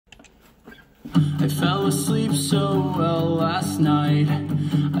I fell asleep so well last night,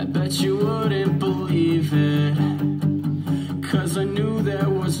 I bet you wouldn't believe it, 'cause I knew there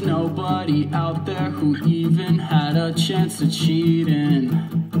was nobody out there who even had a chance of cheating.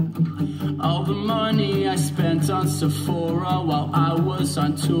 All the money I spent on Sephora while I was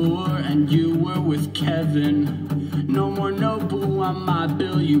on tour and you were with Kevin. No more Nobu on my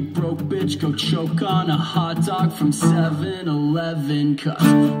bill, you broke bitch. Go choke on a hot dog from 7-Eleven, 'cause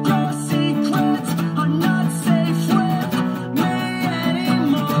your secrets are not safe with me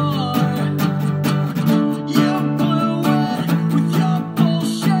anymore. You blew it with your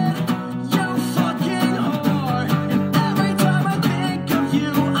bullshit, you fucking whore. And every time I think of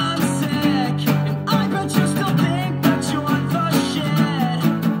you, I'm sick. And I bet you still think that you're the shit.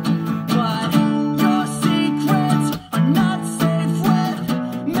 But your secrets are not safe with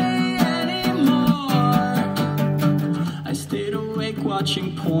me anymore. I stayed awake watching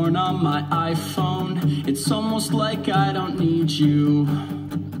porn on my iPhone. It's almost like I don't need you.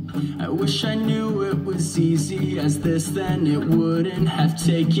 I wish I knew it was easy as this, then it wouldn't have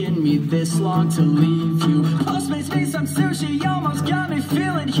taken me this long to leave you. Postmates me some sushi, almost got me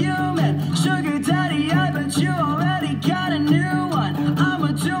feeling human. Sugar daddy, I bet you already got a new one. I'ma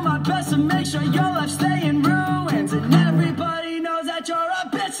do my best to make sure your life stays